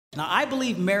Now, I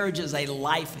believe marriage is a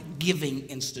life-giving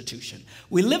institution.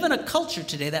 We live in a culture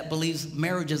today that believes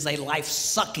marriage is a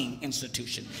life-sucking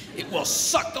institution. It will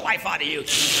suck the life out of you.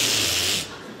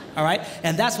 All right?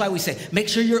 And that's why we say, make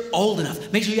sure you're old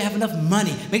enough. Make sure you have enough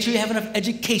money. Make sure you have enough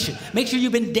education. Make sure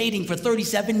you've been dating for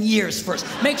 37 years first.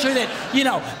 Make sure that,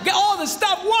 get all the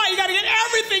stuff. Why? You got to get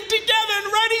everything together and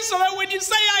ready so that when you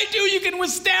say I do, you can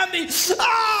withstand the,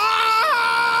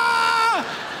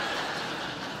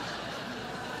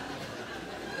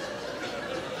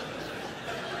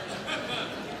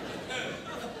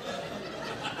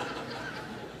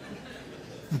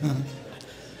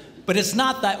 But it's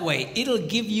not that way. It'll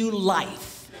give you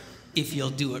life if you'll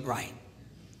do it right.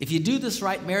 If you do this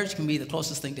right, marriage can be the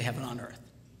closest thing to heaven on earth.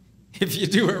 If you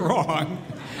do it wrong,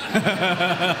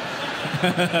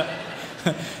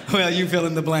 well, you fill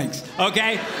in the blanks.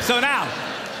 Okay? So now,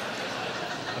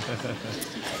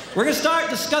 we're going to start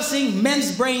discussing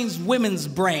men's brains, women's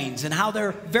brains, and how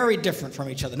they're very different from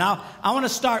each other. Now, I want to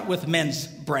start with men's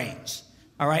brains.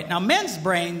 All right? Now, men's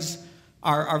brains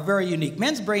are very unique.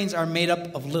 Men's brains are made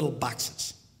up of little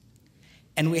boxes.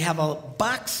 And we have a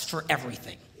box for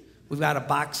everything. We've got a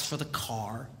box for the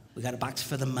car. We've got a box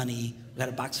for the money. We've got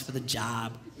a box for the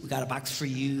job. We've got a box for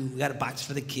you. We've got a box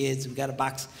for the kids. We've got a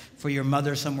box for your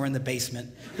mother somewhere in the basement.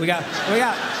 We got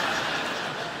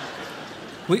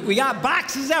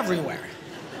boxes everywhere.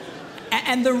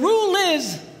 And the rule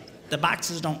is the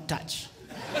boxes don't touch.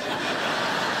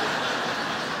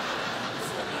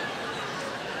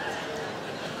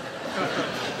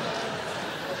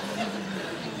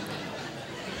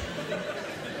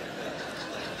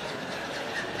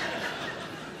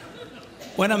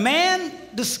 When a man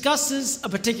discusses a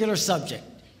particular subject,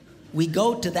 we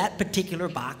go to that particular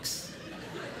box,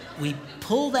 we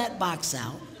pull that box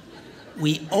out,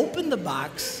 we open the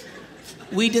box,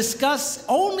 we discuss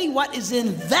only what is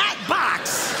in that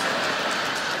box.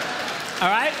 All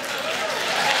right?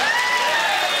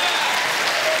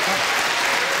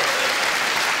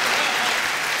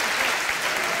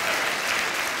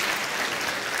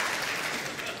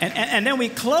 And then we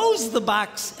close the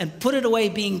box and put it away,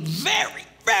 being very,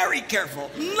 very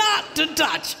careful not to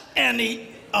touch any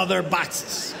other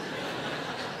boxes.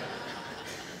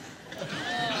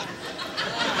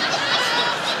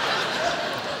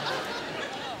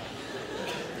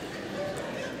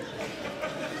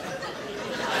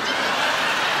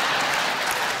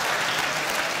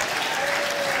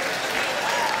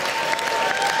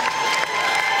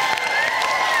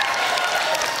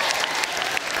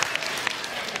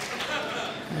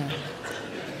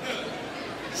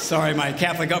 Sorry, my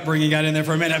Catholic upbringing got in there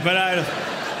for a minute, but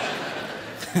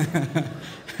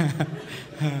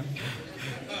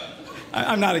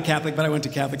I'm not a Catholic, but I went to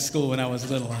Catholic school when I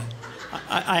was little.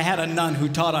 I had a nun who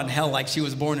taught on hell like she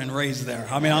was born and raised there.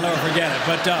 I mean, I'll never forget it,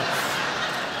 but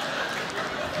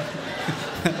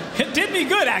it did me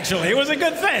good, actually. It was a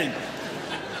good thing.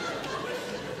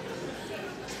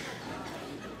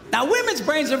 Now, women's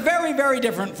brains are very, very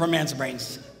different from men's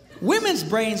brains. Women's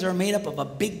brains are made up of a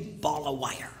big ball of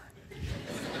wire.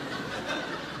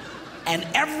 And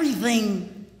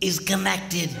everything is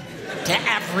connected to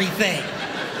everything.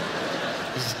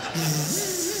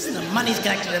 The money's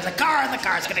connected to the car, and the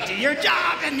car's connected to your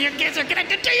job, and your kids are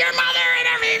connected to your mother, and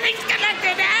everything's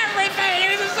connected to everything.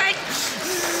 It's just like...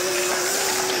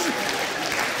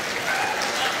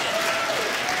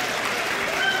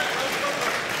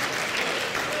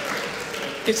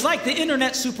 It's like the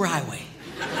internet superhighway.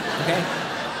 Okay?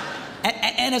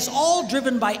 And it's all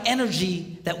driven by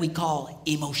energy that we call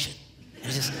emotion.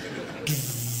 It's just...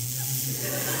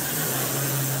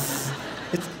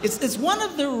 It's one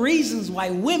of the reasons why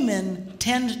women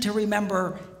tend to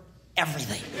remember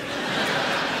everything.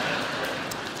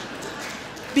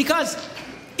 Because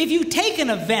if you take an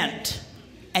event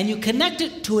and you connect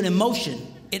it to an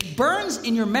emotion, it burns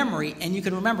in your memory and you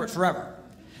can remember it forever.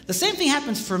 The same thing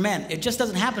happens for men. It just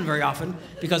doesn't happen very often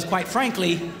because, quite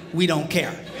frankly, we don't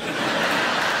care.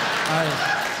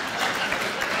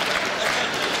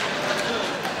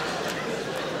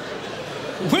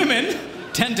 Women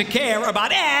tend to care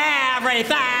about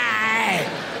everything.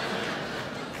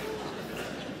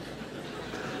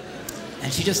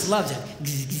 And she just loves it.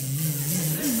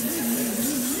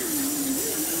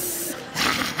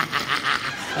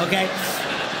 Okay?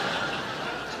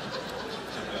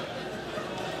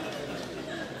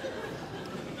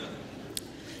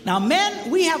 Now,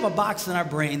 men, we have a box in our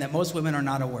brain that most women are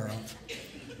not aware of.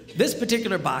 This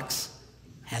particular box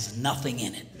has nothing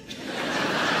in it.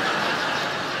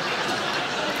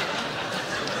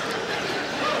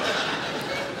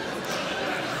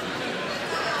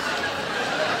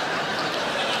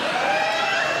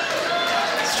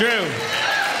 True.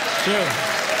 True.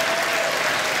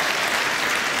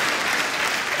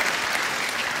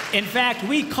 In fact,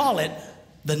 we call it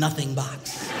the nothing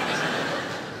box.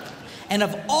 And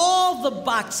of all the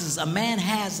boxes a man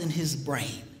has in his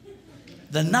brain,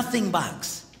 the nothing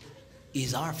box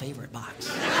is our favorite box.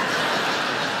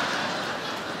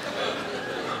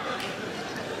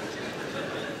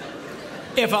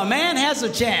 If a man has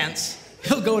a chance,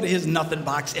 he'll go to his nothing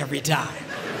box every time.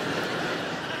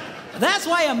 That's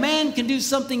why a man can do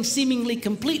something seemingly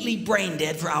completely brain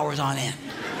dead for hours on end.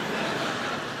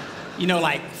 You know,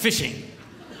 like fishing.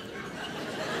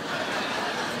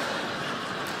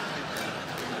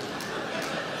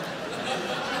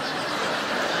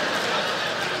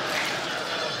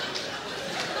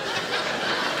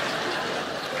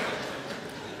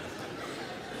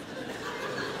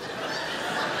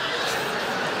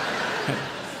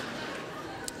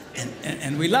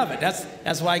 And we love it.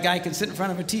 That's why a guy can sit in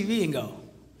front of a TV and go.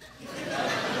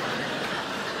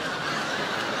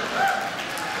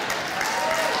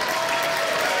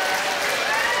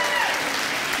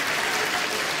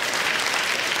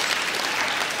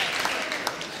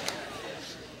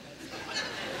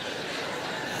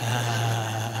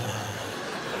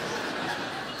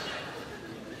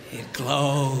 It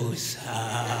glows.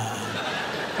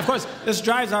 Of course, this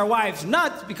drives our wives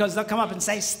nuts because they'll come up and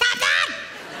say, "Stop that!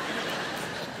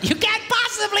 You can't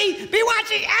possibly be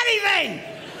watching anything!"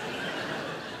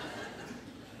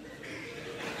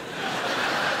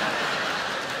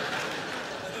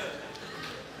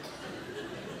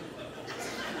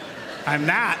 I'm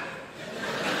not.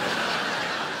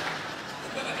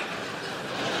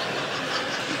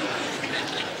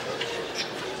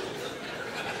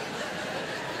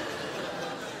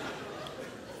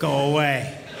 Go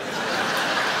away.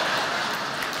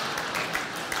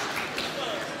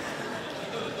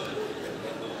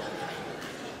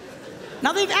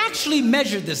 Now, they've actually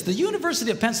measured this. The University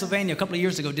of Pennsylvania a couple of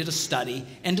years ago did a study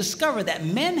and discovered that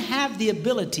men have the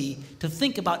ability to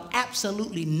think about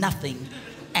absolutely nothing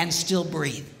and still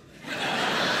breathe.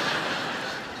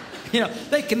 You know,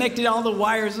 they connected all the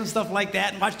wires and stuff like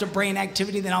that and watched the brain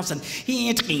activity, then all of a sudden,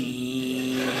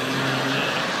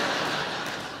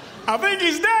 I think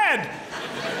he's dead.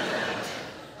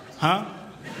 Huh?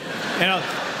 You know,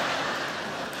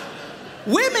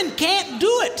 women can't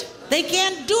do it. They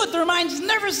can't do it. Their minds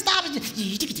never stop. And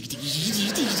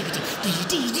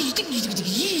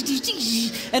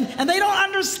they don't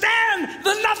understand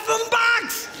the nothing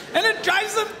box. And it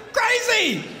drives them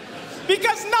crazy.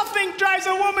 Because nothing drives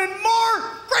a woman more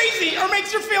crazy or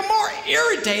makes her feel more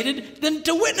irritated than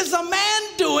to witness a man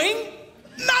doing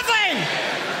nothing.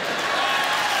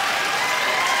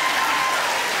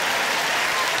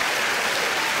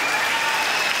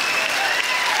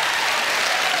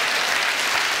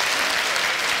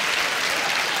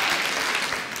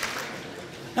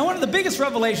 Now, one of the biggest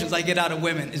revelations I get out of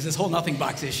women is this whole nothing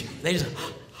box issue. They just,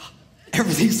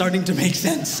 everything's starting to make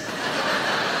sense.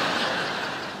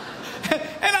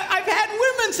 And I've had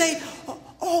women say,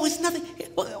 oh, it's nothing.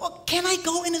 Well, can I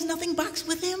go in his nothing box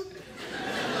with him?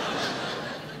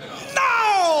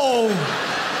 No!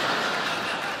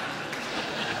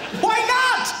 Why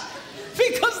not?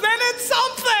 Because then it's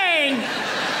something.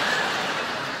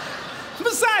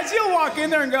 Besides, you'll walk in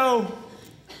there and go,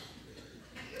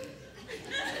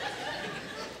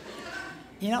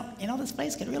 You know, this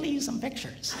place could really use some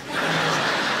pictures.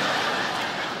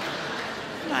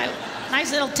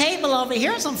 Nice little table over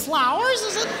here, some flowers.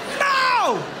 Is it?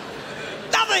 No!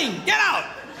 Nothing! Get out!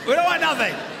 We don't want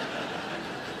nothing.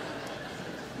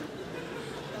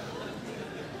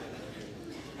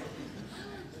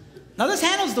 Now, this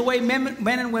handles the way men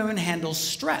and women handle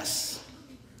stress.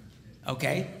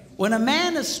 Okay? When a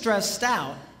man is stressed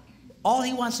out, all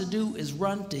he wants to do is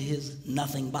run to his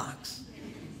nothing box.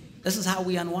 This is how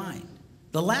we unwind.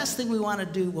 The last thing we want to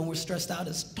do when we're stressed out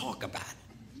is talk about it.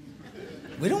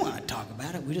 We don't want to talk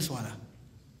about it. We just want to.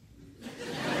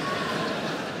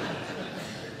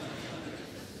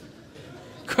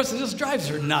 Of course, it just drives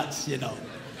her nuts, you know.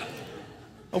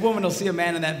 A woman will see a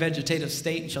man in that vegetative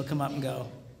state and she'll come up and go,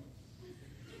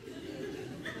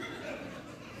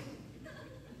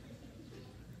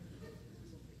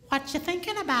 "What you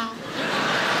thinking about?"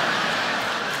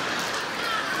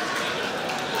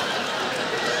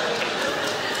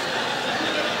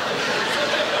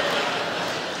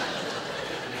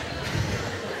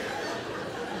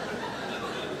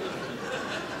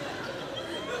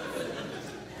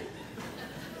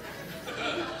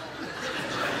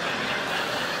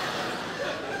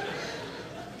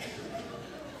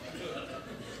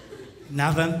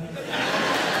 Nothing.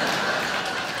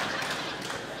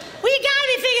 We gotta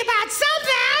be thinking about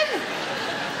something.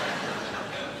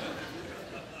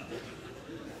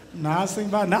 No, I was thinking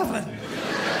about nothing. In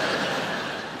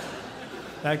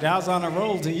fact, I was on a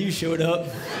roll till you showed up.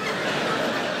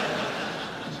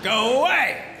 Go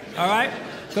away, all right?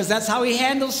 Because that's how he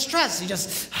handles stress. He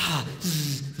just